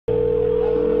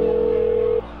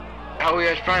How are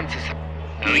you, Francis?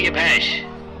 How are you, Pash?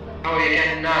 How are you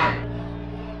getting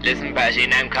on? Listen, Patty,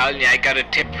 I'm calling you. I got a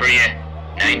tip for you.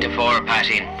 9 to 4,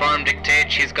 Patty. Form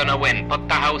dictates she's gonna win. Put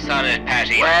the house on it,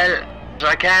 Patty. Well,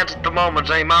 I can't at the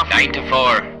moment. I'm off. 9 to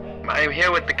 4. I'm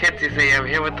here with the kids, you see. I'm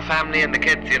here with the family and the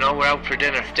kids, you know. We're out for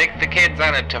dinner. Stick the kids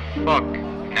on it to fuck.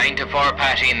 9 to 4,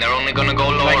 Patty, and they're only gonna go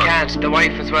lower. I can't. The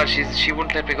wife as well. She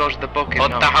won't let me go to the book.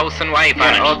 Put the house and wife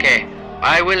on it. Okay.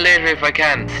 I will later if I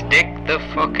can. Stick the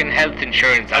fucking health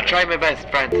insurance on I'll try my best,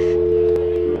 Francis.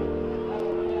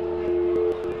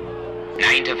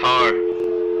 9 to 4.